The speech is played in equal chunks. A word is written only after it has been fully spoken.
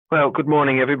Well, good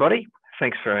morning, everybody.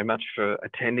 Thanks very much for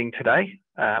attending today.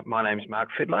 My name is Mark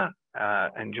Fiddler,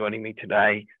 and joining me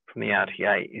today from the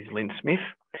RTA is Lynn Smith.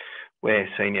 We're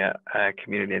Senior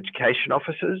Community Education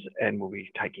Officers, and we'll be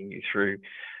taking you through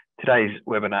today's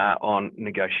webinar on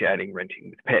negotiating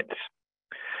renting with pets.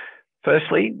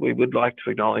 Firstly, we would like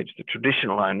to acknowledge the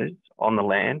traditional owners on the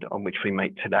land on which we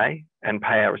meet today and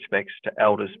pay our respects to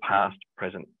elders past,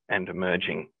 present, and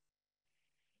emerging.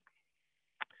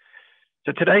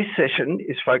 So today's session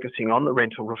is focusing on the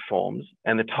rental reforms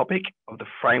and the topic of the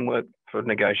framework for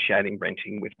negotiating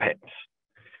renting with pets.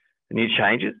 The new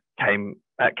changes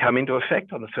come into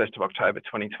effect on the 1st of October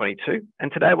 2022,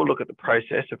 and today we'll look at the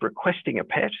process of requesting a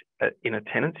pet in a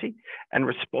tenancy and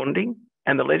responding,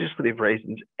 and the legislative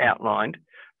reasons outlined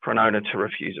for an owner to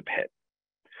refuse a pet.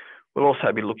 We'll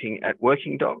also be looking at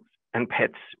working dogs and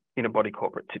pets in a body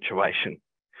corporate situation.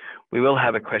 We will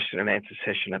have a question and answer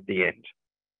session at the end.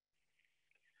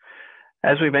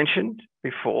 As we mentioned,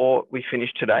 before we finish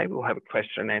today, we'll have a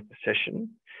question and answer session.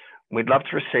 We'd love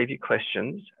to receive your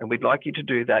questions, and we'd like you to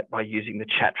do that by using the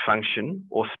chat function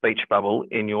or speech bubble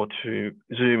in your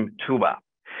Zoom toolbar.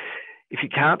 If you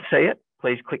can't see it,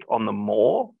 please click on the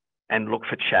More and look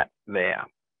for chat there.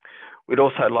 We'd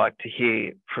also like to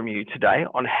hear from you today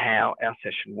on how our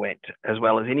session went, as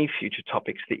well as any future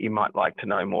topics that you might like to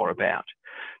know more about.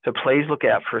 So please look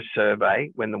out for a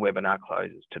survey when the webinar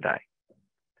closes today.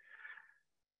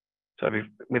 So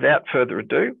without further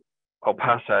ado, I'll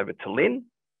pass over to Lynn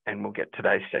and we'll get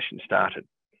today's session started.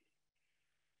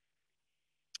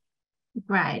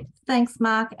 Great. Thanks,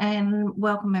 Mark, and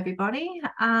welcome everybody.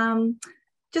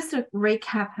 Just to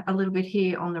recap a little bit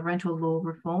here on the rental law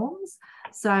reforms.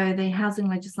 So the Housing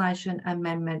Legislation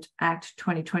Amendment Act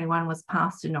 2021 was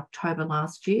passed in October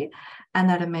last year, and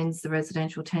that amends the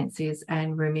Residential Tenancies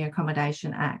and Rooming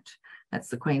Accommodation Act. That's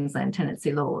the Queensland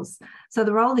tenancy laws. So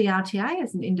the role of the RTA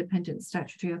as an independent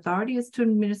statutory authority is to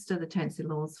administer the tenancy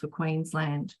laws for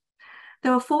Queensland.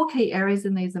 There were four key areas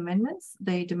in these amendments: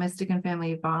 the domestic and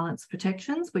family violence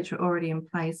protections, which were already in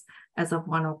place as of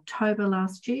 1 October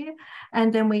last year.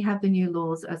 And then we have the new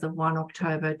laws as of 1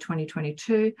 October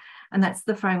 2022, and that's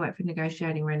the framework for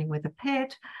negotiating renting with a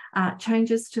pet,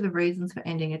 changes to the reasons for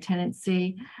ending a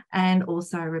tenancy, and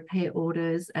also repair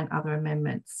orders and other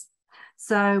amendments.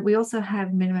 So we also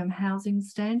have minimum housing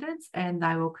standards, and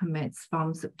they will commence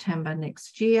from September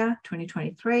next year,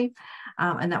 2023,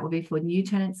 and that will be for new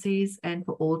tenancies, and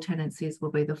for all tenancies will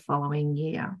be the following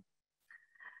year.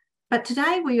 But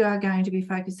today we are going to be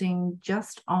focusing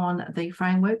just on the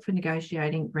framework for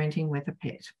negotiating renting with a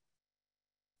pet.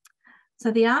 So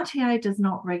the RTA does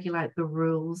not regulate the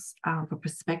rules for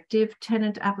prospective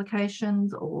tenant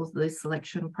applications or the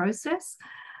selection process.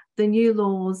 The new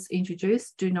laws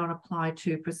introduced do not apply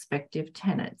to prospective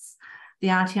tenants. The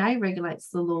RTA regulates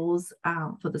the laws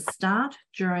for the start,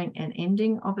 during and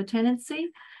ending of a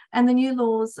tenancy, and the new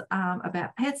laws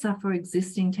about pets are for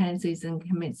existing tenancies and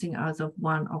commencing as of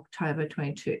 1 October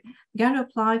 22. They're going to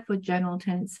apply for general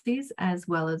tenancies as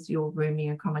well as your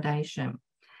rooming accommodation.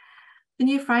 The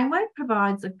new framework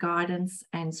provides a guidance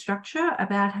and structure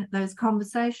about those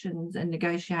conversations and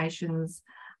negotiations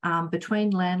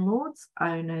between landlords,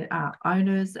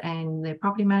 owners and their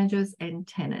property managers and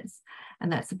tenants.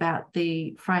 And that's about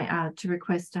the to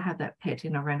request to have that pet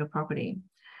in a rental property.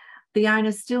 The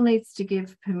owner still needs to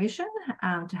give permission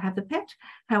to have the pet.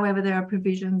 However, there are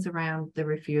provisions around the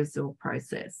refusal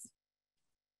process.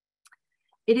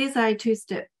 It is a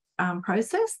two-step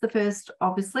process. The first,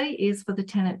 obviously, is for the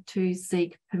tenant to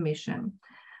seek permission.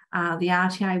 The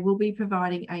RTA will be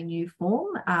providing a new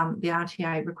form, the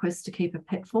RTA request to keep a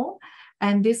pet form,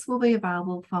 and this will be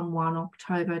available from 1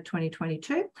 October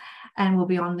 2022 and will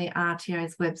be on the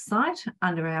RTA's website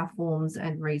under our Forms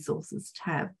and Resources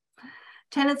tab.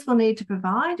 Tenants will need to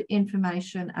provide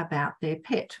information about their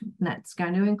pet, and that's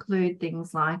going to include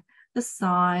things like the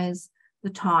size, the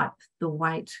type, the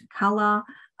weight, colour.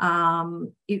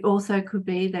 It also could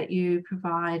be that you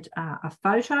provide a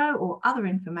photo or other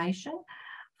information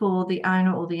for the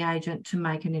owner or the agent to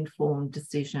make an informed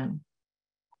decision.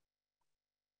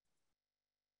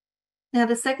 Now,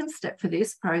 the second step for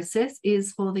this process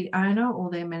is for the owner or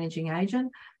their managing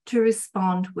agent to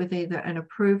respond with either an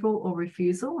approval or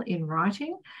refusal in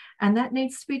writing, and that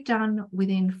needs to be done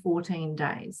within 14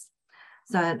 days.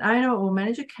 So an owner or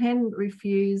manager can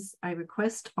refuse a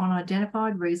request on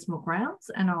identified reasonable grounds,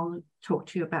 and I'll talk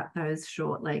to you about those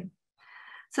shortly.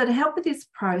 So to help with this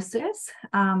process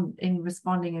in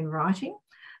responding in writing,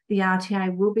 the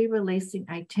RTA will be releasing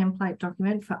a template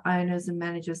document for owners and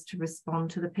managers to respond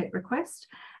to the pet request,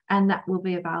 and that will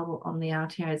be available on the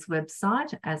RTA's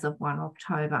website as of 1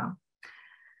 October.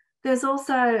 There's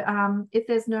also, if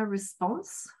there's no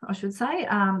response, I should say,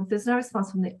 if there's no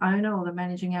response from the owner or the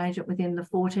managing agent within the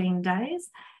 14 days,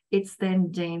 it's then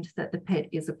deemed that the pet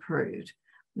is approved.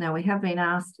 Now, we have been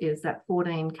asked, is that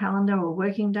 14 calendar or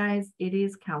working days? It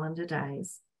is calendar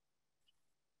days.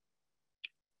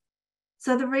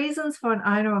 So the reasons for an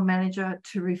owner or manager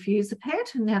to refuse a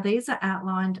pet, now these are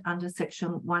outlined under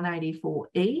section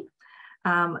 184E.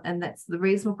 And that's the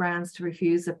reasonable grounds to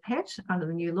refuse a pet under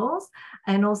the new laws,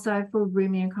 and also for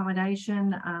rooming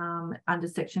accommodation under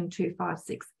section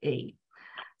 256E.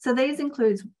 So these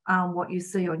includes what you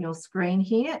see on your screen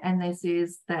here, and this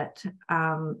is that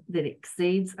that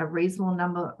exceeds a reasonable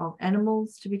number of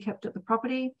animals to be kept at the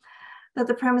property, that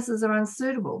the premises are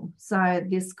unsuitable. So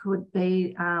this could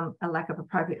be a lack of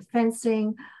appropriate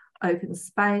fencing, open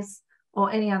space,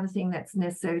 or any other thing that's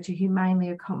necessary to humanely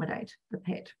accommodate the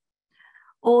pet.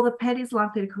 Or the pet is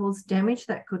likely to cause damage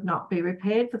that could not be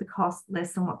repaired for the cost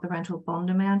less than what the rental bond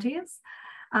amount is.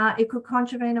 It could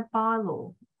contravene a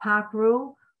bylaw, park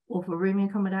rule, or for rooming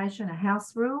accommodation, a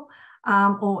house rule,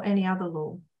 or any other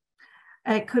law.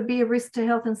 It could be a risk to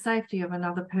health and safety of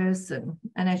another person.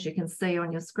 And as you can see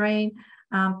on your screen,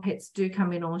 pets do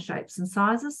come in all shapes and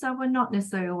sizes, so we're not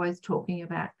necessarily always talking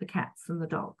about the cats and the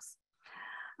dogs.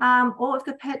 Or if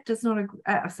the pet does not,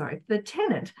 the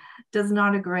tenant does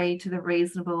not agree to the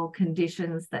reasonable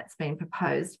conditions that's been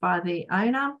proposed by the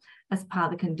owner as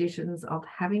part of the conditions of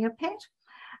having a pet,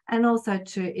 and also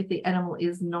to if the animal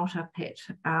is not a pet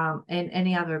and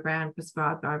any other ground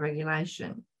prescribed by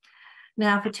regulation.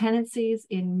 Now, for tenancies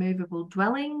in movable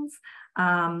dwellings,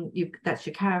 that's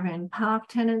your caravan park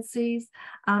tenancies,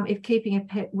 if keeping a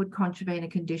pet would contravene a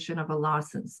condition of a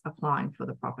licence applying for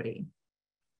the property.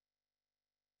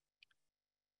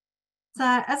 So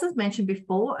as I've mentioned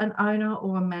before, an owner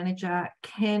or a manager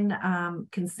can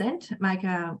make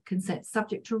a consent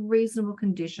subject to reasonable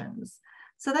conditions.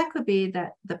 So that could be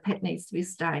that the pet needs to be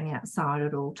staying outside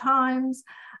at all times,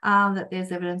 that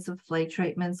there's evidence of flea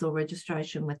treatments or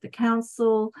registration with the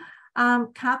council,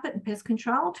 carpet and pest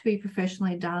control to be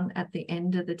professionally done at the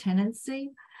end of the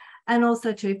tenancy. And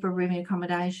also too, for rooming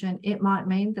accommodation, it might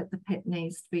mean that the pet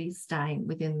needs to be staying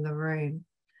within the room.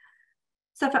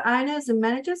 So for owners and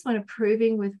managers, when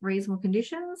approving with reasonable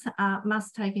conditions,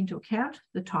 must take into account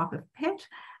the type of pet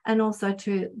and also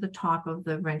to the type of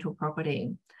the rental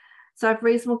property. So if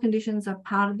reasonable conditions are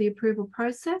part of the approval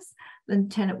process, then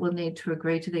tenant will need to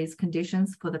agree to these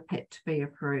conditions for the pet to be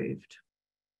approved.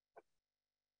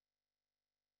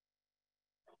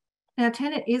 Now,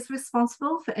 tenant is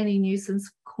responsible for any nuisance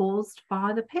caused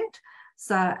by the pet.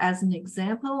 So as an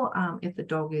example, if the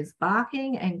dog is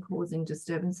barking and causing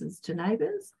disturbances to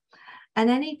neighbours, and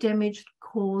any damage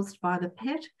caused by the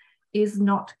pet is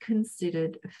not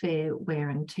considered fair wear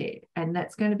and tear, and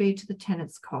that's going to be to the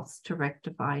tenant's cost to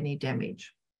rectify any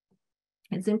damage.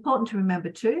 It's important to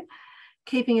remember too,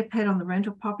 keeping a pet on the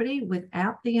rental property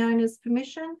without the owner's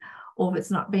permission, or if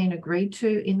it's not being agreed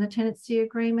to in the tenancy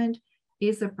agreement,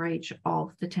 is a breach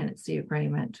of the tenancy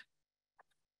agreement.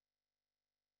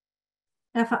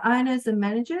 Now, for owners and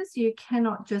managers, you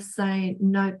cannot just say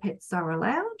no pets are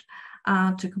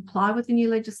allowed. To comply with the new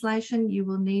legislation, you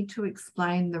will need to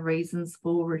explain the reasons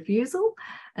for refusal.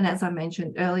 And as I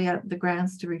mentioned earlier, the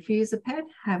grounds to refuse a pet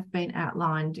have been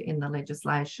outlined in the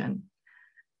legislation.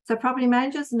 So property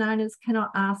managers and owners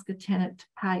cannot ask a tenant to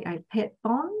pay a pet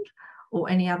bond or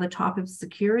any other type of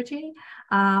security,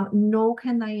 nor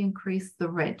can they increase the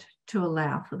rent to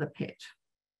allow for the pet.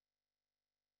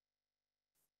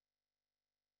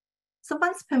 So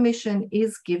once permission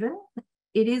is given,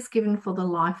 it is given for the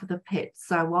life of the pet.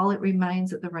 So while it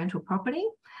remains at the rental property,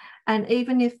 and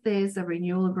even if there's a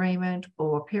renewal agreement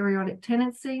or a periodic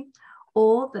tenancy,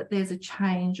 or that there's a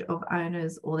change of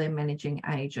owners or their managing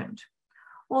agent.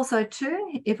 Also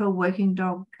too, if a working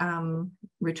dog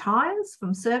retires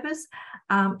from service,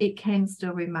 it can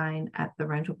still remain at the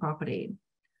rental property.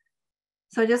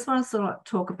 So I just want to sort of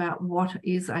talk about what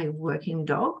is a working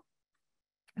dog.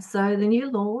 So the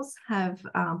new laws have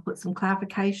put some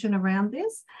clarification around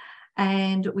this,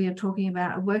 and we are talking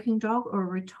about a working dog or a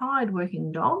retired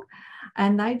working dog,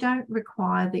 and they don't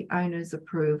require the owner's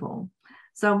approval.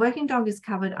 So a working dog is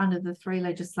covered under the three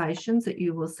legislations that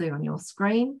you will see on your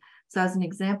screen. So as an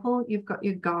example, you've got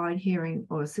your guide, hearing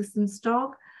or assistance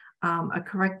dog, a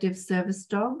corrective service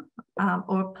dog,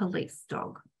 or a police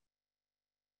dog.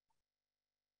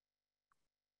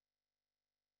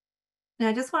 Now,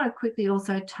 I just want to quickly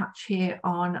also touch here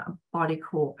on body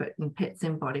corporate and pets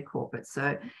in body corporate.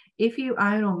 So if you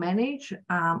own or manage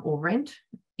or rent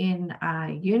in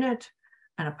a unit,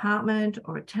 an apartment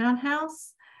or a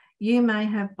townhouse, you may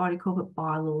have body corporate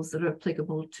bylaws that are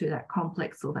applicable to that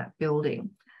complex or that building.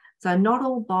 So not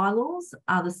all bylaws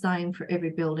are the same for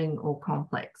every building or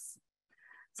complex.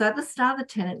 So at the start of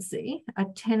the tenancy, a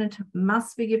tenant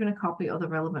must be given a copy of the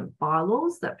relevant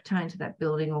bylaws that pertain to that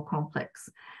building or complex.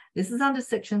 This is under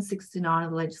section 69 of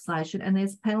the legislation, and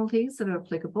there's penalties that are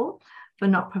applicable for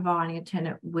not providing a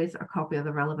tenant with a copy of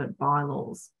the relevant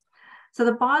bylaws. So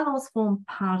the bylaws form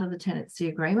part of the tenancy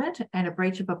agreement, and a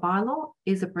breach of a bylaw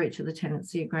is a breach of the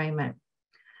tenancy agreement.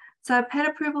 So PET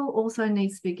approval also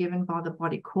needs to be given by the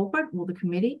body corporate or the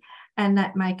committee, and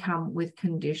that may come with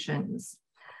conditions.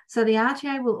 So the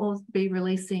RTA will also be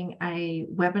releasing a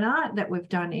webinar that we've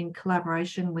done in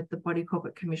collaboration with the Body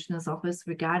Corporate Commissioner's Office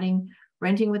regarding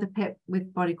renting with a PET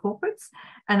with body corporates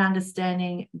and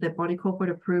understanding the body corporate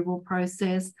approval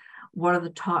process, what are the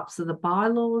types of the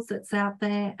bylaws that's out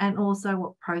there, and also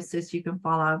what process you can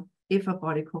follow if a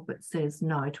body corporate says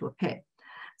no to a PET.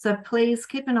 So please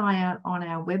keep an eye out on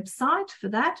our website for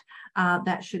that.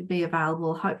 That should be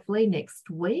available hopefully next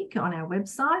week on our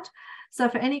website. So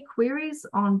for any queries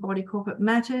on body corporate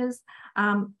matters,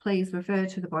 please refer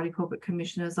to the Body Corporate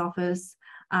Commissioner's Office.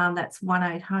 That's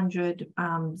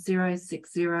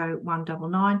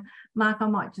 1800-060-199. Mark, I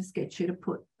might just get you to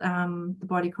put the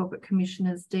Body Corporate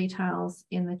Commissioner's details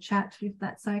in the chat, if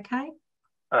that's okay.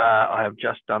 I have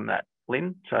just done that,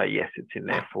 Lynn. So yes, it's in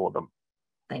there for them.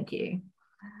 Thank you.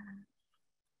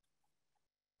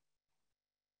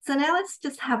 So now let's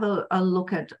just have a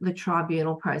look at the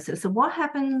tribunal process. So what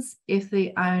happens if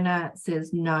the owner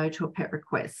says no to a PET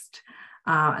request,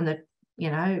 and the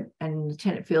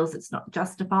tenant feels it's not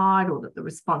justified, or that the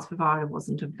response provided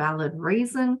wasn't a valid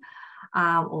reason,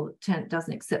 or the tenant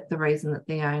doesn't accept the reason that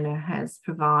the owner has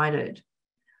provided?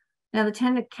 Now the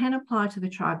tenant can apply to the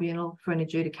tribunal for an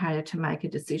adjudicator to make a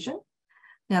decision.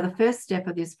 Now the first step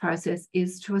of this process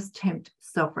is to attempt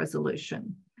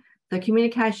self-resolution. The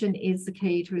communication is the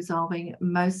key to resolving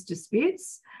most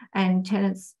disputes, and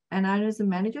tenants and owners and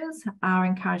managers are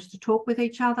encouraged to talk with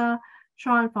each other,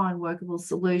 try and find workable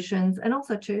solutions, and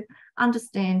also to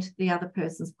understand the other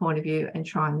person's point of view and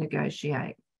try and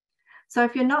negotiate. So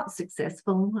if you're not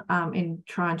successful in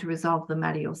trying to resolve the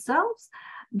matter yourselves,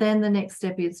 then the next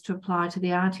step is to apply to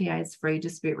the RTA's free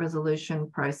dispute resolution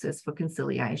process for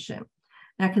conciliation.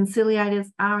 Now, conciliators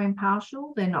are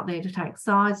impartial. They're not there to take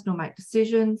sides nor make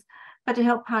decisions, but to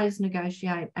help parties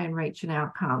negotiate and reach an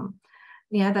outcome.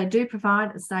 They do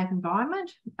provide a safe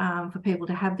environment for people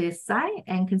to have their say,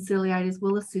 and conciliators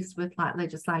will assist with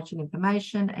legislation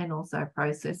information and also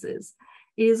processes.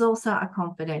 It is also a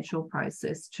confidential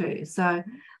process too. So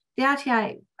the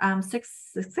RTA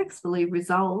successfully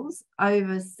resolves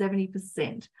over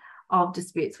 70% of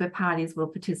disputes where parties will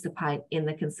participate in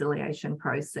the conciliation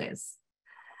process.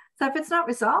 So if it's not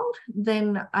resolved,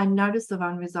 then a notice of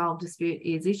unresolved dispute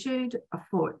is issued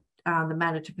for the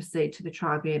matter to proceed to the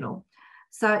tribunal.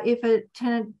 So if a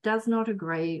tenant does not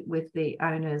agree with the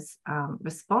owner's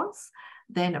response,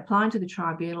 then applying to the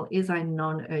tribunal is a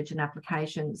non-urgent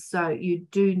application. So you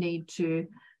do need to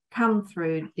come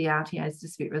through the RTA's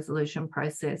dispute resolution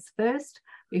process first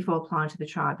before applying to the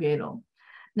tribunal.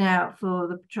 Now, for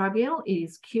the tribunal, it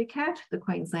is QCAT, the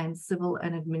Queensland Civil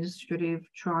and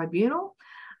Administrative Tribunal.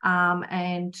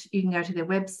 And you can go to their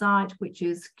website, which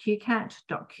is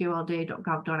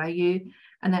qcat.qld.gov.au,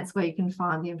 and that's where you can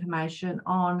find the information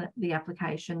on the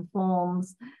application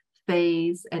forms,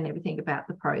 fees, and everything about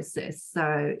the process.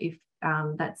 So if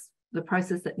that's the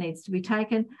process that needs to be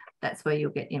taken, that's where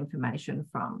you'll get information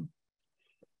from.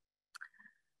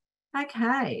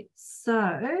 Okay, so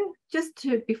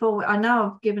I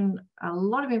know I've given a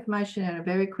lot of information in a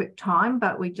very quick time,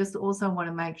 but we just also want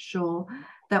to make sure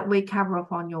that we cover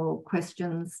off on your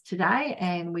questions today,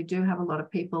 and we do have a lot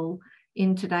of people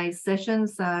in today's session.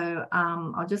 So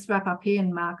I'll just wrap up here,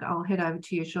 and Mark, I'll head over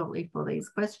to you shortly for these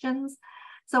questions.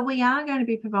 So we are going to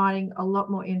be providing a lot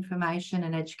more information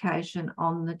and education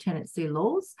on the tenancy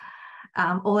laws.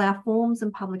 All our forms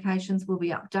and publications will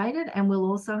be updated, and we'll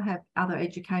also have other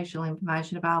educational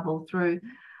information available through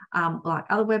like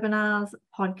other webinars,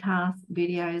 podcasts,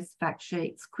 videos, fact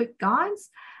sheets, quick guides,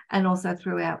 and also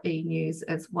through our e-news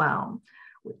as well.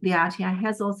 The RTA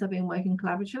has also been working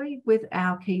collaboratively with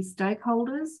our key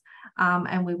stakeholders,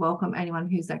 and we welcome anyone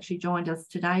who's actually joined us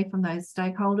today from those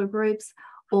stakeholder groups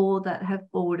or that have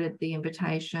forwarded the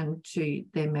invitation to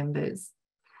their members.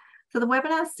 So the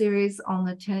webinar series on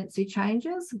the tenancy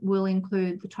changes will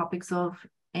include the topics of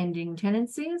ending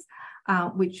tenancies,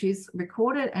 which is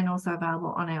recorded and also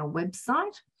available on our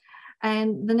website.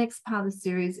 And the next part of the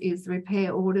series is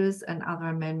repair orders and other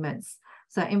amendments.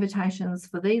 So invitations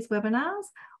for these webinars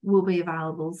will be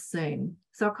available soon.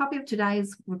 So a copy of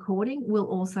today's recording will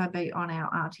also be on our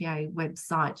RTA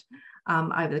website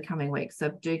over the coming weeks.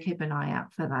 So do keep an eye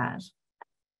out for that.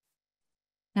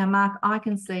 Now, Mark, I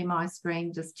can see my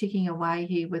screen just ticking away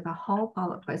here with a whole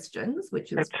pile of questions,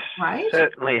 which is great. It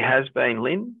certainly has been,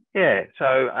 Lynn. Yeah,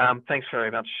 so thanks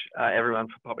very much, everyone,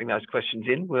 for popping those questions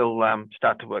in. We'll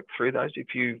start to work through those. If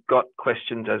you've got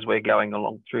questions as we're going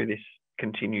along through this,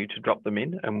 continue to drop them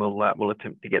in and we'll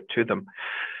attempt to get to them.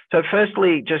 So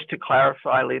firstly, just to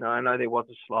clarify, Lynn, I know there was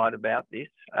a slide about this.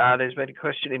 There's been a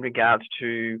question in regards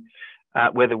to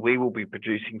whether we will be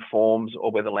producing forms or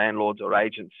whether landlords or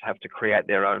agents have to create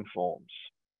their own forms.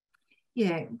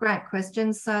 Yeah, great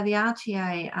question. So the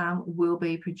RTA will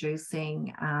be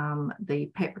producing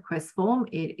the PET request form.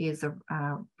 It is a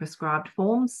prescribed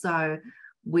form, so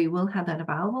we will have that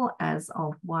available as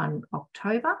of 1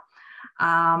 October.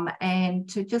 And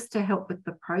just to help with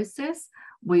the process,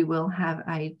 we will have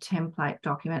a template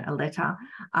document, a letter,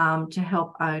 to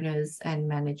help owners and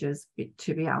managers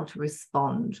to be able to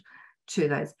respond to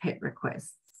those PET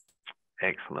requests.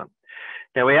 Excellent.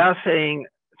 Now we are seeing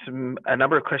a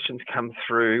number of questions come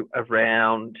through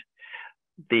around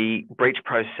the breach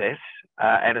process,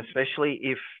 and especially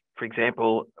if, for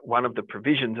example, one of the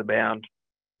provisions about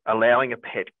allowing a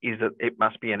PET is that it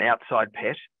must be an outside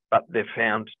PET, but they're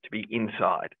found to be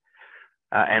inside,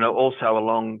 and also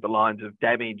along the lines of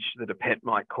damage that a PET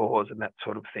might cause and that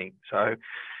sort of thing. So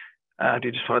do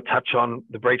you just want to touch on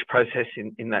the breach process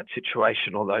in that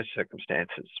situation or those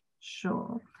circumstances?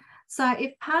 Sure. So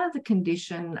if part of the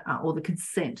condition or the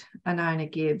consent an owner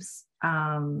gives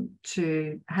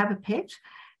to have a PET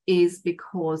is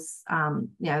because,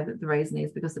 the reason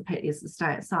is because the PET is to stay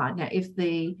outside. Now, if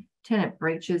the tenant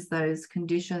breaches those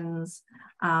conditions,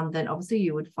 then obviously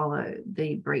you would follow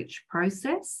the breach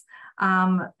process.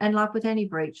 And like with any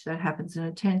breach that happens in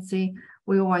a tenancy,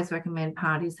 we always recommend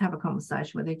parties have a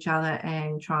conversation with each other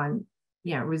and try and,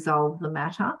 resolve the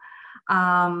matter.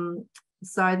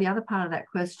 So the other part of that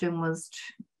question was,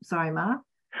 sorry, Mark?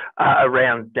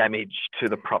 Around damage to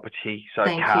the property, so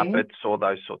Thank carpets you. Or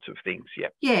those sorts of things, yeah.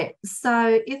 Yeah,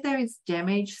 so if there is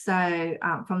damage,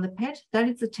 from the PET, that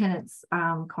is the tenant's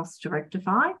cost to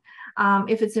rectify.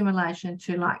 If it's in relation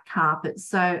to like carpets,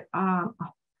 so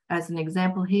as an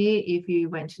example here, if you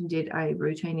went and did a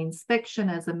routine inspection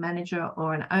as a manager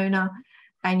or an owner,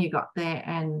 and you got there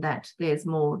and that there's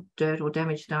more dirt or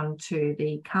damage done to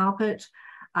the carpet,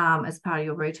 as part of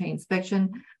your routine inspection,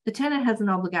 the tenant has an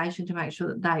obligation to make sure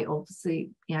that they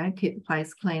obviously, keep the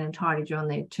place clean and tidy during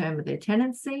their term of their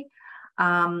tenancy.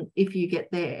 If you get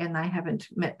there and they haven't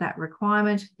met that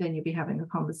requirement, then you'll be having a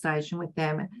conversation with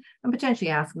them and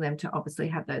potentially asking them to obviously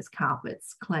have those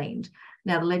carpets cleaned.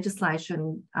 Now, the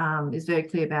legislation is very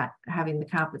clear about having the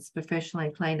carpets professionally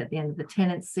cleaned at the end of the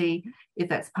tenancy, if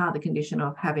that's part of the condition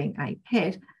of having a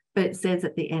PET. But it says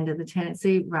at the end of the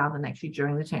tenancy rather than actually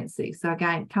during the tenancy. So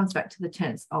again, it comes back to the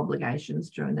tenant's obligations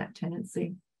during that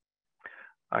tenancy.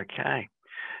 Okay.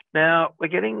 Now, we're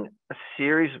getting a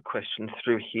series of questions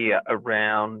through here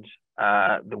around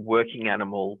the working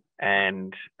animal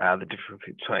and the difference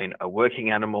between a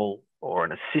working animal or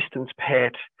an assistance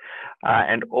pet,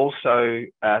 and also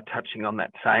touching on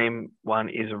that same one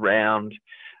is around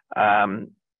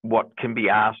what can be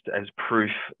asked as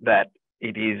proof that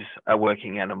it is a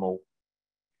working animal.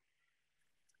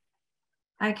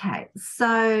 Okay,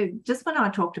 so just when I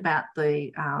talked about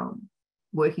the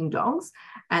working dogs,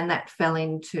 and that fell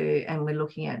into, and we're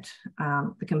looking at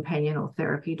the companion or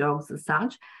therapy dogs as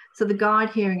such. So the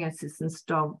guide hearing assistance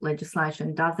dog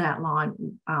legislation does outline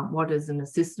what is an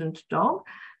assistant dog.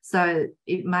 So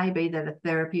it may be that a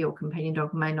therapy or companion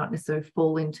dog may not necessarily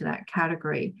fall into that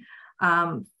category.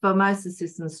 For most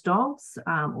assistance dogs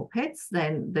or pets,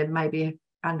 then they may be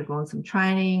undergone some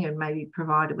training and maybe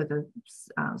provided with a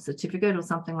certificate or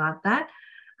something like that.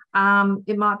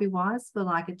 It might be wise for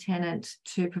like a tenant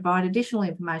to provide additional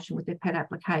information with their pet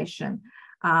application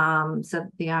so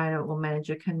that the owner or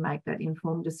manager can make that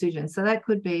informed decision. So that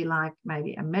could be like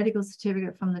maybe a medical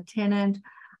certificate from the tenant.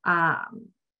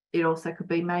 It also could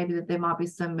be maybe that there might be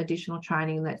some additional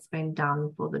training that's been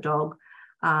done for the dog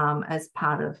as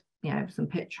part of some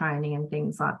pet training and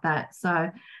things like that. So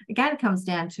again, it comes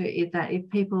down to if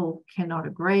people cannot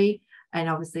agree, and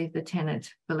obviously if the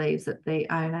tenant believes that the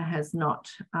owner has not,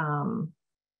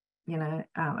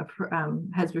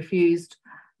 has refused,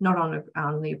 not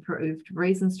on the approved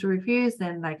reasons to refuse,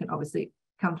 then they can obviously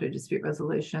come to a dispute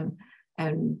resolution,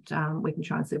 and we can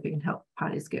try and see if we can help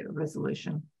parties get a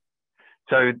resolution.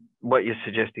 So what you're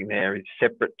suggesting there is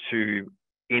separate to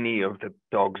any of the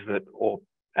dogs that, or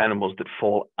animals that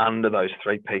fall under those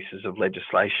three pieces of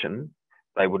legislation,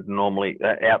 they would normally,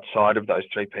 outside of those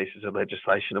three pieces of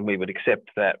legislation, and we would accept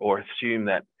that or assume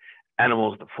that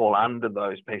animals that fall under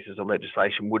those pieces of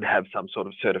legislation would have some sort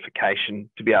of certification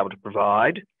to be able to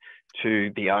provide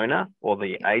to the owner or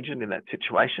the agent in that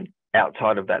situation.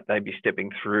 Outside of that, they'd be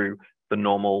stepping through the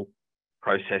normal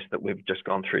process that we've just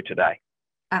gone through today.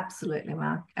 Absolutely,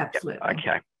 Mark. Absolutely. Yep.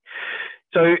 Okay.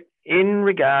 So in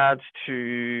regards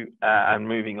to, and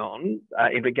moving on,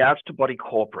 in regards to body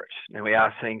corporate, now we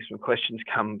are seeing some questions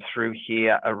come through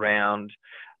here around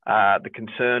the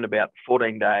concern about the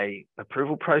 14-day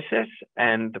approval process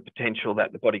and the potential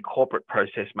that the body corporate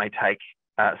process may take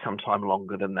some time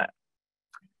longer than that.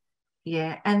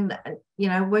 Yeah, and you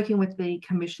know, working with the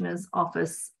Commissioner's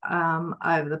Office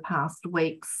over the past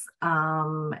weeks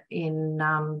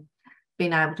in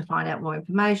being able to find out more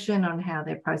information on how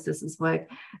their processes work,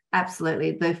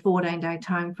 absolutely, the 14-day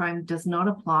time frame does not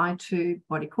apply to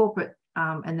body corporate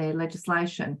and their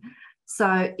legislation.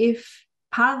 So if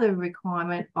part of the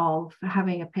requirement of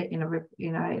having a pet in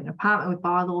an apartment with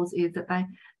bylaws is that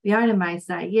the owner may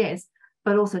say yes,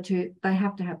 but also they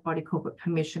have to have body corporate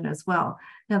permission as well.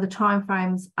 Now the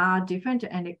timeframes are different,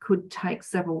 and it could take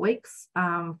several weeks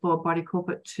for body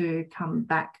corporate to come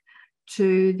back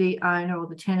to the owner or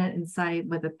the tenant and say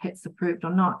whether pet's approved or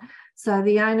not. So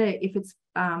the owner, if it's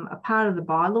a part of the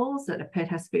bylaws that a pet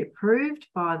has to be approved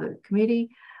by the committee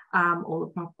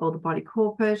or the body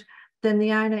corporate, then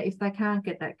the owner, if they can't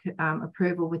get that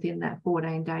approval within that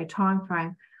 14-day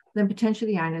timeframe, then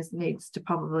potentially the owner needs to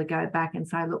probably go back and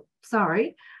say, look,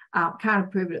 sorry, can't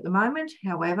approve it at the moment.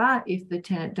 However, if the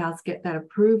tenant does get that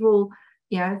approval,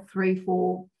 3,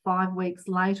 4, 5 weeks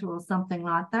later or something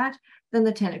like that, then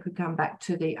the tenant could come back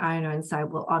to the owner and say,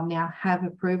 well, I now have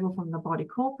approval from the body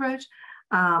corporate,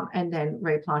 and then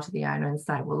reapply to the owner and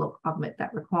say, well, look, I've met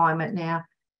that requirement now,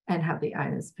 and have the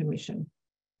owner's permission.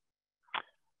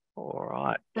 All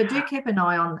right. So do keep an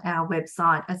eye on our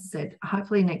website. As I said,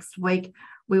 hopefully next week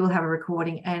we will have a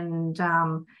recording, and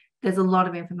there's a lot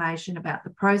of information about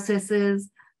the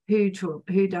processes, who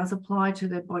does apply to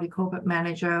the body corporate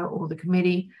manager or the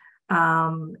committee,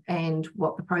 and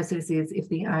what the process is if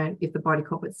the body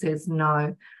corporate says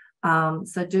no.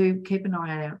 So do keep an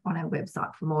eye out on our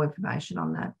website for more information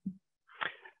on that.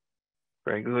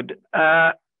 Very good.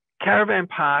 Caravan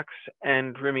parks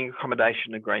and rooming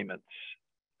accommodation agreements.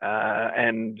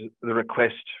 And the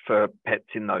request for pets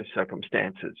in those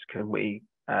circumstances. Can we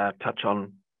touch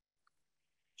on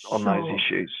those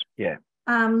issues? Yeah.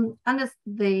 Under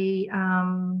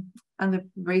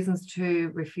reasons to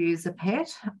refuse a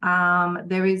pet,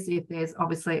 if there's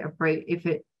obviously a breach, if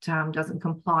it doesn't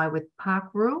comply with park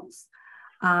rules,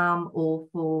 or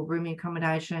for rooming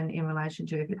accommodation in relation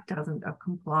to if it doesn't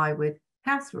comply with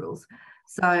house rules.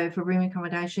 So for rooming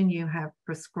accommodation, you have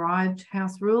prescribed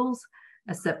house rules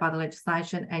as set by the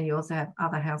legislation, and you also have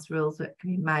other house rules that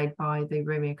can be made by the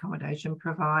rooming accommodation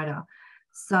provider.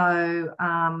 So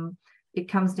it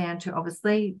comes down to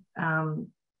obviously,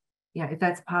 if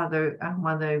that's part of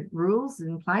one of the rules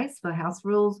in place for house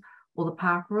rules or the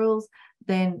park rules,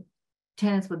 then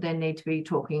tenants would then need to be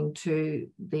talking to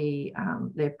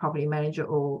their property manager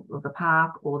or the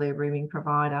park or their rooming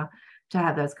provider to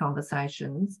have those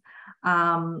conversations.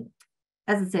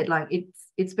 As I said, like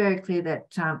it's very clear that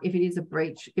if it is a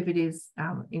breach, if it is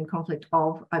in conflict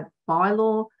of a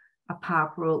bylaw, a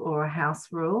park rule or a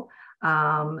house rule,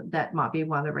 that might be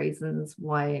one of the reasons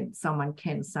why someone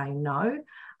can say no.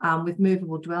 With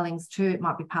movable dwellings too, it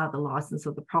might be part of the licence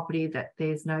of the property that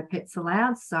there's no pets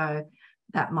allowed. So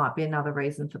that might be another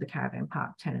reason for the caravan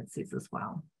park tenancies as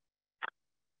well.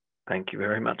 Thank you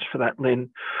very much for that,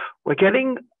 Lynn. We're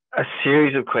getting a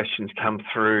series of questions come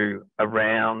through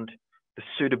around the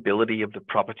suitability of the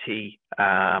property.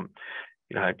 How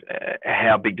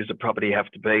big does a property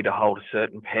have to be to hold a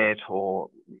certain pet, or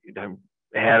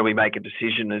how do we make a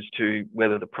decision as to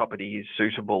whether the property is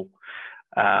suitable?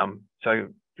 So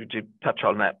would you touch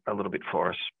on that a little bit for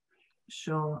us?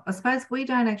 Sure. I suppose we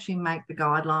don't actually make the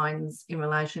guidelines in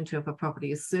relation to if a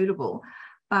property is suitable,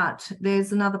 but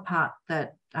there's another part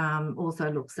that also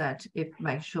looks at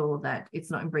make sure that it's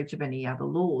not in breach of any other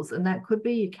laws, and that could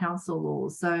be your council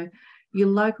laws. So your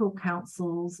local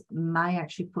councils may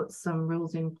actually put some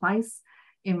rules in place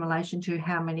in relation to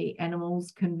how many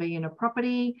animals can be in a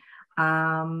property.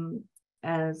 One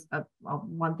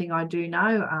thing I do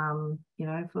know,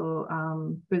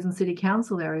 for Brisbane City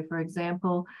Council area, for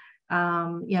example,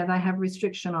 they have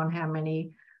restriction on how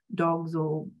many dogs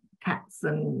or cats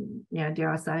and, dare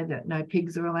I say that no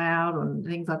pigs are allowed and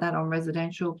things like that on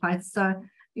residential places. So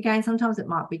again, sometimes it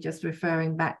might be just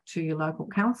referring back to your local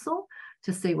council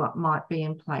to see what might be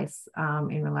in place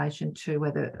in relation to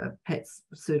whether a pet's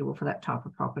suitable for that type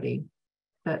of property.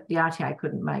 But the RTA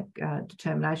couldn't make a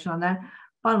determination on that.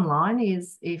 Bottom line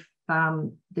is, if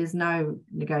there's no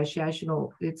negotiation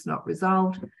or it's not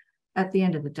resolved, at the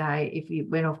end of the day, if you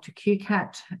went off to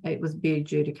QCAT, it was be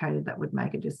adjudicated that would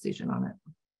make a decision on it.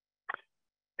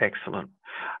 Excellent.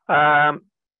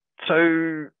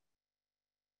 So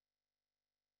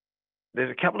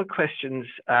there's a couple of questions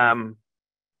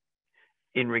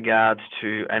in regards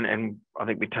to, and I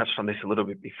think we touched on this a little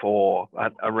bit before,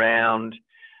 around,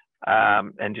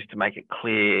 and just to make it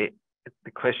clear,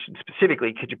 the question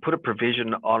specifically, could you put a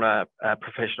provision on a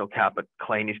professional carpet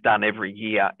clean is done every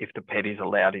year if the pet is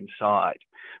allowed inside?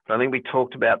 But I think we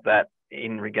talked about that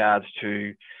in regards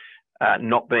to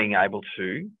not being able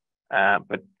to,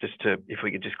 but just to, if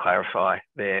we could just clarify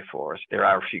there for us, there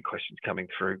are a few questions coming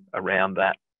through around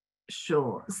that.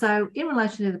 Sure. So in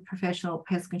relation to the professional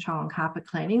pest control and carpet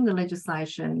cleaning, the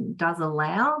legislation does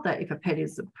allow that if a pet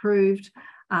is approved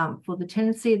for the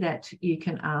tenancy, that you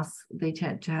can ask the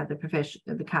tenant to have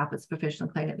the carpets professional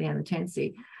clean at the end of the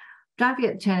tenancy. Don't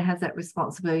forget the tenant has that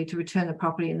responsibility to return the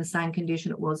property in the same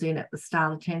condition it was in at the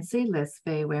start of the tenancy, less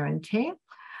fair wear and tear.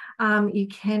 You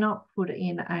cannot put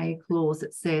in a clause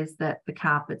that says that the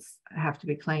carpets have to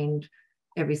be cleaned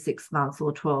every 6 months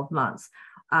or 12 months.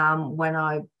 When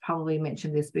I probably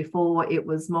mentioned this before, it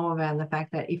was more around the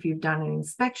fact that if you've done an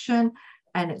inspection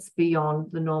and it's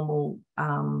beyond the normal,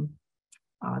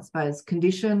 I suppose,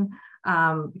 condition,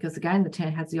 because again, the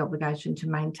tenant has the obligation to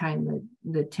maintain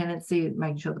the tenancy,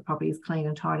 making sure the property is clean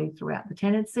and tidy throughout the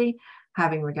tenancy,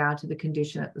 having regard to the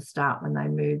condition at the start when they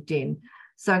moved in.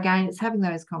 So again, it's having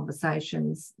those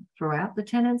conversations throughout the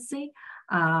tenancy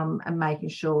and making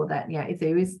sure that,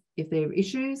 if there are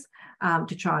issues,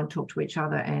 to try and talk to each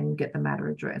other and get the matter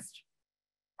addressed.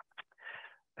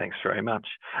 Thanks very much.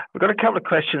 We've got a couple of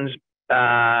questions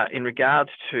in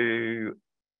regards to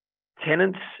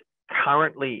tenants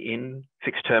currently in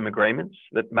fixed term agreements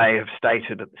that may have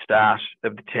stated at the start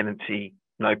of the tenancy,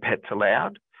 no pets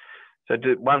allowed. So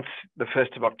once the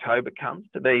 1st of October comes,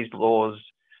 do these laws,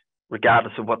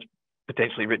 regardless of what's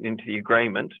potentially written into the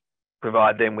agreement,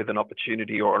 provide them with an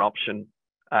opportunity or an option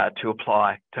to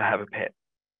apply to have a pet?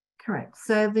 Correct.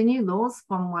 So the new laws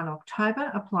from 1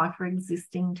 October apply for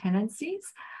existing tenancies.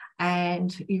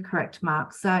 And you're correct,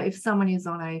 Mark. So if someone is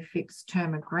on a fixed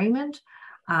term agreement,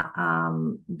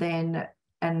 then,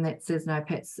 and it says no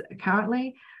pets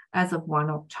currently, as of 1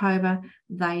 October,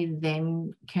 they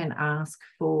then can ask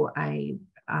for the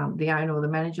owner or the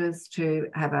managers to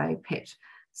have a pet.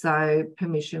 So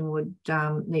permission would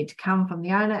need to come from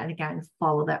the owner, and again,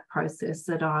 follow that process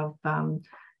that I've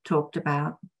talked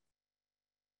about.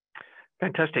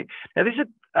 Fantastic. Now, this is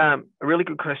a really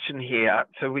good question here.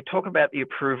 So we talk about the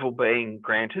approval being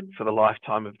granted for the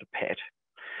lifetime of the pet.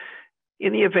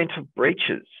 In the event of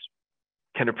breaches,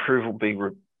 can approval be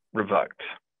revoked?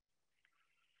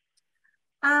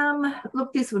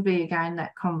 Look, this would be, again,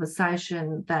 that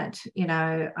conversation that,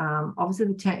 obviously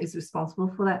the tenant is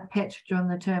responsible for that pet during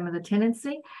the term of the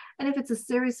tenancy. And if it's a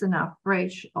serious enough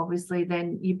breach, obviously,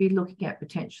 then you'd be looking at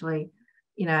potentially,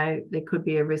 there could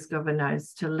be a risk of a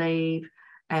notice to leave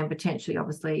and potentially,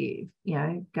 obviously,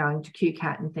 going to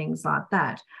QCAT and things like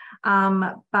that.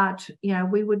 But,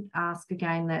 we would ask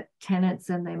again that tenants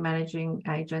and their managing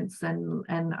agents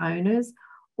and owners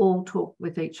all talk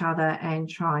with each other and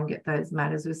try and get those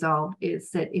matters resolved. It's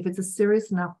that if it's a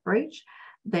serious enough breach,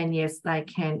 then yes, they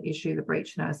can issue the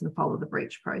breach notice and follow the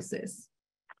breach process.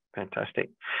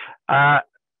 Fantastic.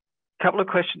 Couple of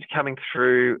questions coming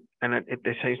through, and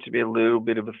there seems to be a little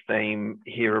bit of a theme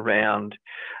here around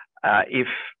if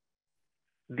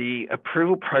the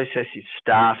approval process is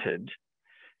started,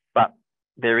 but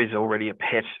there is already a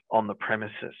pet on the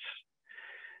premises.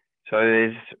 So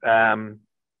there's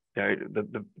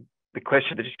the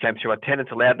question that just came through: are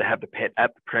tenants allowed to have the pet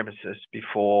at the premises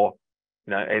before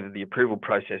either the approval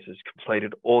process is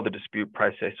completed or the dispute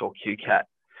process or QCAT?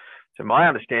 So my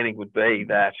understanding would be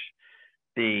that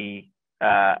the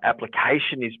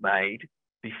application is made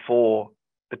before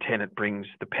the tenant brings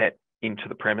the pet into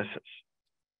the premises.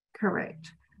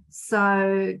 Correct.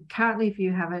 So currently, if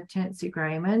you have a tenancy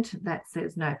agreement that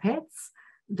says no pets,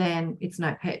 then it's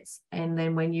no pets. And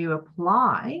then when you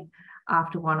apply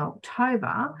after 1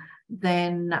 October,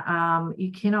 then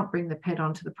you cannot bring the pet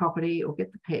onto the property or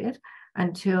get the pet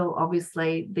until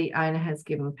obviously the owner has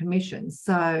given permission.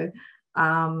 So,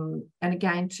 and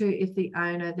again, too, if the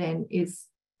owner then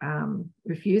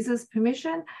refuses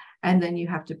permission, and then you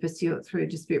have to pursue it through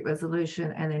dispute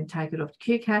resolution and then take it off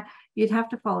to QCAT, you'd have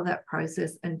to follow that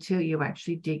process until you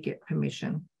actually did get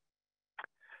permission.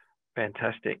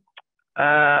 Fantastic.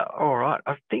 All right.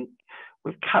 I think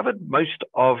we've covered most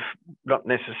of, not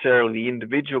necessarily the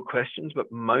individual questions,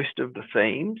 but most of the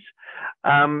themes.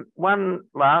 One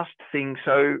last thing.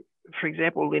 So, for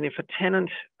example, Lynn, if a tenant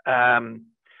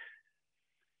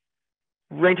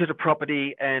rented a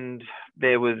property and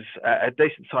there was a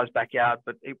decent sized backyard,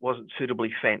 but it wasn't suitably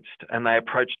fenced, and they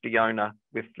approached the owner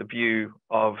with the view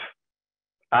of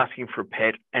asking for a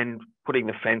pet and putting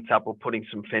the fence up or putting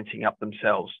some fencing up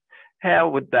themselves, how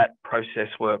would that process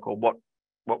work, or what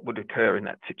would occur in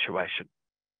that situation?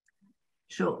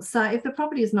 Sure. So if the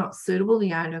property is not suitable,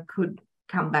 the owner could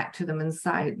come back to them and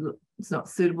say, look, it's not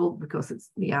suitable because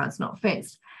the yard's not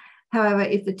fenced. However,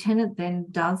 if the tenant then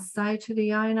does say to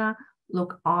the owner,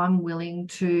 look, I'm willing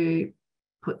to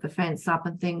put the fence up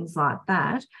and things like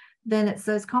that, then it's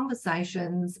those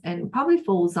conversations, and probably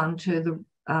falls onto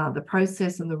the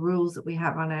process and the rules that we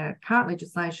have on our current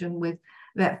legislation with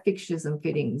about fixtures and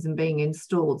fittings and being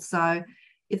installed. So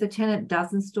if the tenant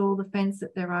does install the fence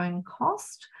at their own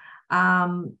cost,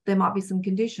 there might be some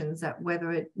conditions that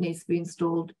whether it needs to be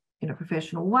installed in a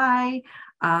professional way,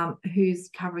 who's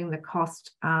covering the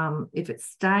cost if it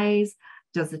stays,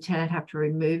 does the tenant have to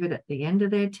remove it at the end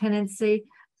of their tenancy?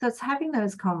 So it's having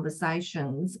those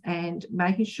conversations and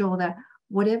making sure that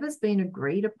whatever's been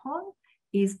agreed upon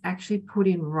is actually put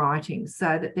in writing,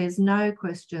 so that there's no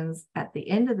questions at the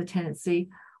end of the tenancy,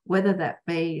 whether that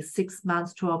be 6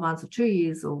 months, 12 months or 2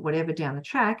 years or whatever down the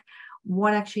track,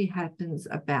 what actually happens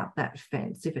about that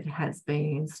fence if it has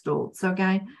been installed. So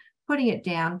again, putting it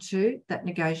down to that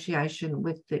negotiation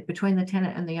between the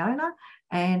tenant and the owner,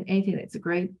 and anything that's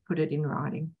agreed, put it in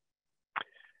writing.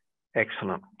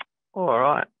 Excellent. All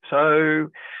right. So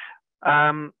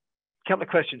a couple of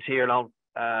questions here, and I'll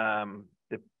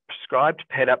the prescribed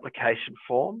pet application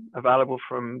form available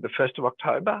from the 1st of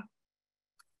October?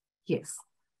 Yes.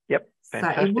 Yep.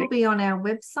 Fantastic. So it will be on our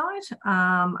website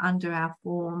under our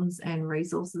forms and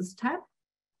resources tab.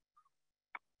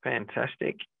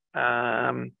 Fantastic.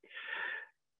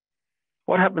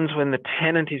 What happens when the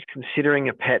tenant is considering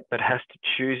a pet but has to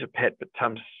choose a pet but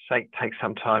takes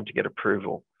some time to get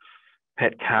approval?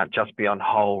 Pet can't just be on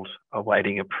hold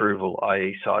awaiting approval,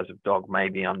 i.e. size of dog may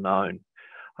be unknown.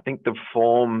 I think the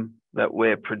form that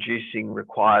we're producing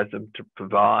requires them to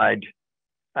provide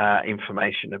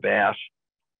information about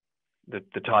the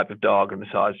type of dog and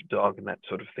the size of dog and that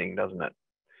sort of thing, doesn't it?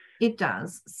 It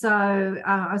does. So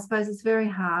I suppose it's very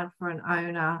hard for an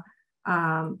owner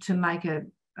to make a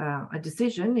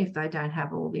decision if they don't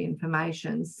have all the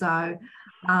information. So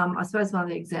I suppose one of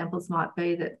the examples might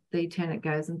be that the tenant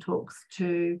goes and talks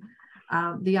to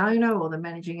the owner or the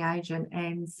managing agent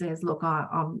and says, look,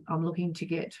 I'm looking to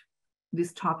get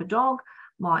this type of dog.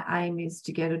 My aim is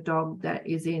to get a dog that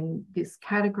is in this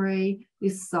category,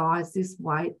 this size, this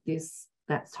weight,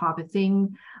 that type of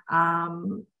thing.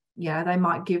 Yeah, they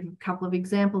might give a couple of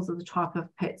examples of the type of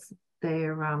pets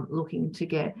they're looking to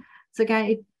get. So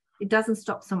again, it doesn't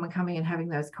stop someone coming and having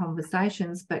those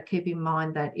conversations, but keep in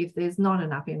mind that if there's not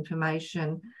enough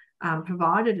information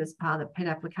provided as part of the pet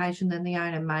application, then the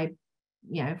owner may,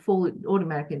 fall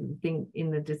automatically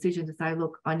in the decision to say,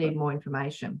 look, I need more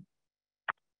information.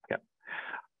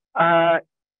 Yeah.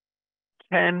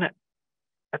 Can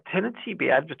a tenancy be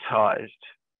advertised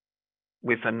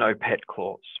with a no pet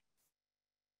clause?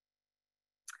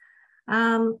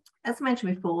 As I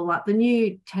mentioned before, like the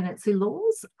new tenancy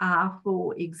laws are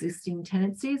for existing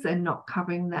tenancies and not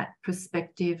covering that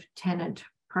prospective tenant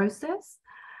process.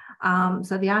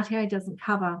 So the RTA doesn't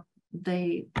cover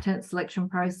the tenant selection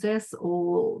process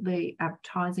or the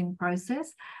advertising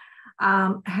process.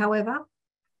 However,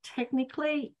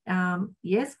 technically,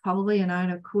 yes, probably an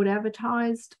owner could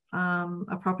advertise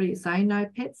a property saying no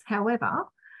pets. However,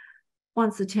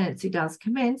 once the tenancy does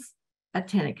commence, a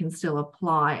tenant can still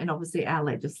apply, and obviously our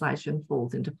legislation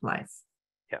falls into place.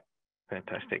 Yeah,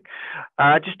 fantastic.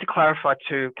 Just to clarify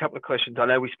too, a couple of questions. I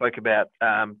know we spoke about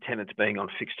tenants being on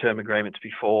fixed term agreements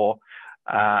before,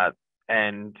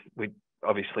 and we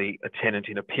obviously a tenant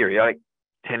in a periodic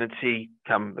tenancy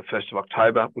come the 1st of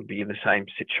October would be in the same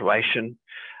situation,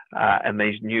 and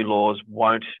these new laws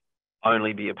won't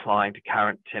only be applying to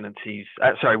current tenancies,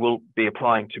 will be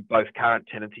applying to both current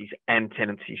tenancies and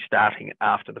tenancies starting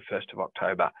after the 1st of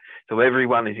October. So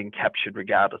everyone is encaptured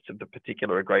regardless of the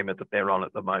particular agreement that they're on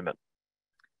at the moment.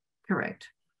 Correct.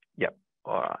 Yep.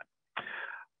 All right.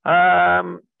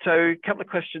 So a couple of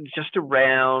questions just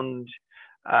around,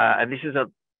 and this is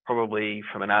probably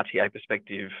from an RTA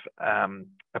perspective,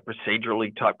 a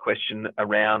procedurally type question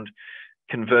around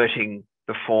converting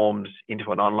the forms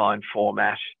into an online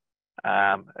format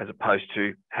as opposed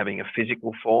to having a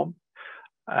physical form.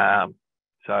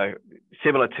 So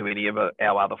similar to any of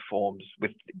our other forms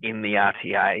within the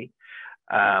RTA,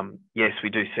 yes, we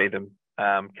do see them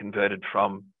converted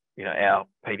from our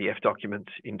PDF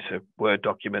documents into Word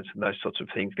documents and those sorts of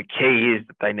things. The key is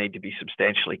that they need to be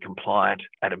substantially compliant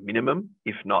at a minimum,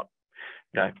 if not,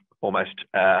 almost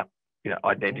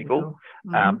identical.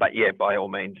 But yeah, by all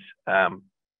means,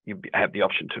 you have the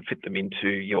option to fit them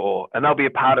into and they'll be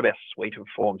a part of our suite of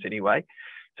forms anyway.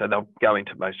 So they'll go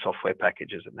into most software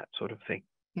packages and that sort of thing.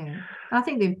 Yeah, I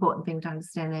think the important thing to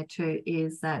understand there too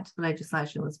is that the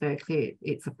legislation was very clear.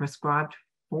 It's a prescribed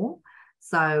form.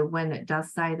 So when it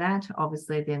does say that,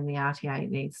 obviously then the RTA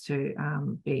needs to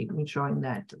be ensuring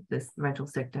that this rental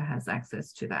sector has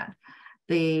access to that.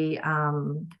 The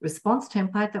response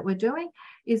template that we're doing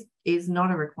is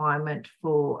not a requirement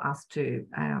for us to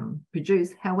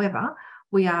produce. However,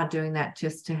 we are doing that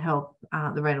just to help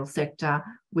the rental sector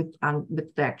with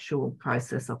the actual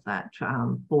process of that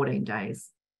 14 days.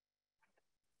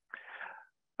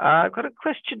 I've got a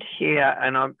question here,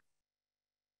 and I'm,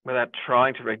 without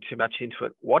trying to read too much into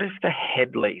it, what if the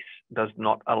head lease does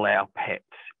not allow pets?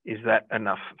 Is that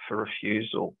enough for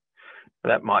refusal?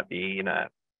 That might be in a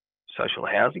social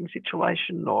housing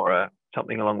situation or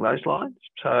something along those lines.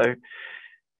 So,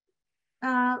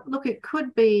 look, it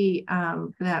could be,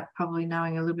 without probably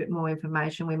knowing a little bit more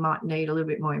information, we might need a little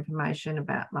bit more information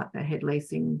about like the head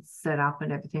leasing setup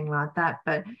and everything like that.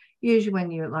 But usually when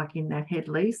you're like in that head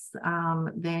lease,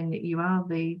 then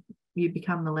you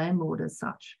become the landlord as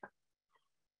such.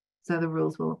 So the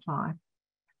rules will apply.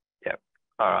 Yep.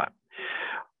 All right.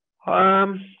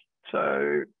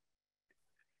 So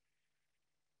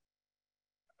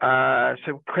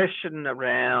question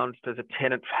around, does a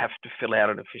tenant have to fill out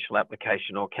an official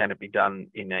application, or can it be done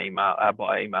in email,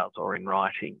 by emails or in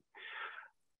writing?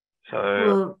 So,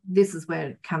 well, this is where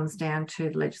it comes down to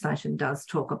the legislation does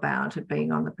talk about it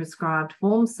being on the prescribed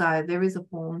form. So there is a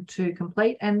form to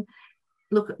complete, and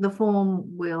look, the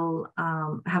form will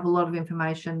have a lot of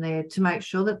information there to make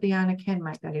sure that the owner can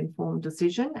make that informed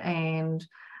decision. And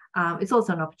it's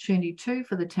also an opportunity too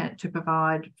for the tenant to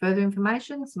provide further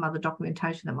information, some other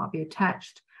documentation that might be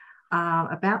attached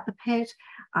about the pet.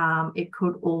 It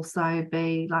could also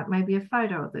be like maybe a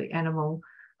photo of the animal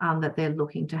that they're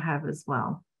looking to have as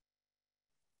well.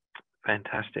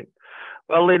 Fantastic.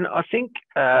 Well, Lynn, I think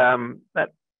that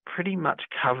pretty much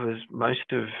covers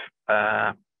most of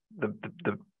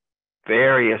the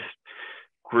various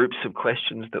groups of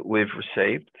questions that we've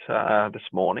received this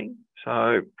morning.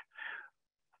 So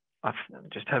I'm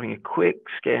just having a quick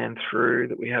scan through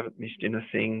that we haven't missed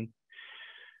anything.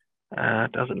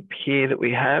 It doesn't appear that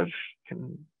we have.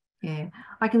 Yeah,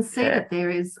 I can see that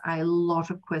there is a lot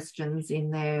of questions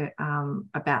in there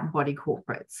about body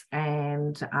corporates.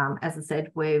 And as I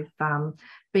said, we've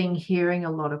been hearing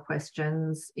a lot of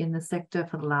questions in the sector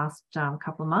for the last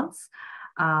couple of months.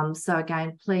 So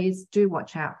again, please do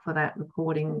watch out for that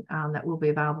recording that will be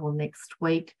available next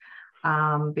week.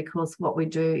 Because what we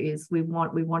do is we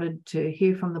wanted to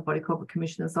hear from the Body Corporate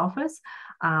Commissioner's Office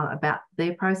about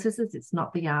their processes. It's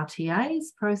not the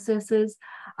RTA's processes,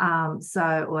 or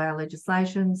our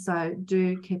legislation. So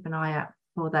do keep an eye out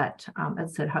for that.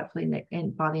 As I said, hopefully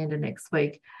by the end of next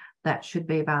week, that should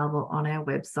be available on our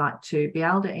website to be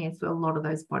able to answer a lot of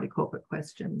those body corporate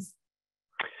questions.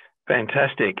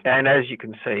 Fantastic. And as you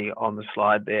can see on the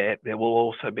slide there will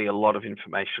also be a lot of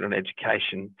information and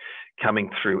education coming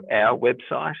through our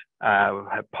website. We'll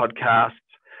have podcasts,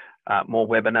 more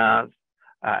webinars,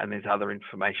 and there's other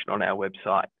information on our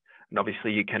website. And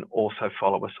obviously you can also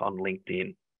follow us on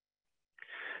LinkedIn.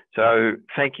 So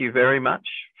thank you very much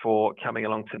for coming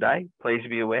along today. Please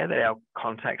be aware that our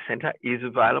contact centre is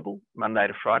available Monday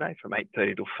to Friday from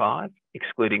 8:30 till 5,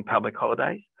 excluding public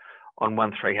holidays, on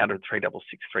 1300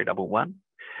 366 311.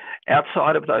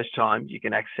 Outside of those times, you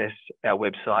can access our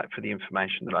website for the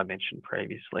information that I mentioned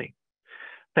previously.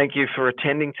 Thank you for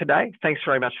attending today. Thanks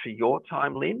very much for your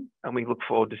time, Lynn, and we look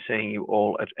forward to seeing you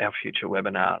all at our future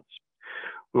webinars.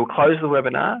 We'll close the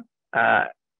webinar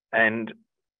and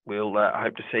we'll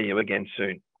hope to see you again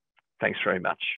soon. Thanks very much.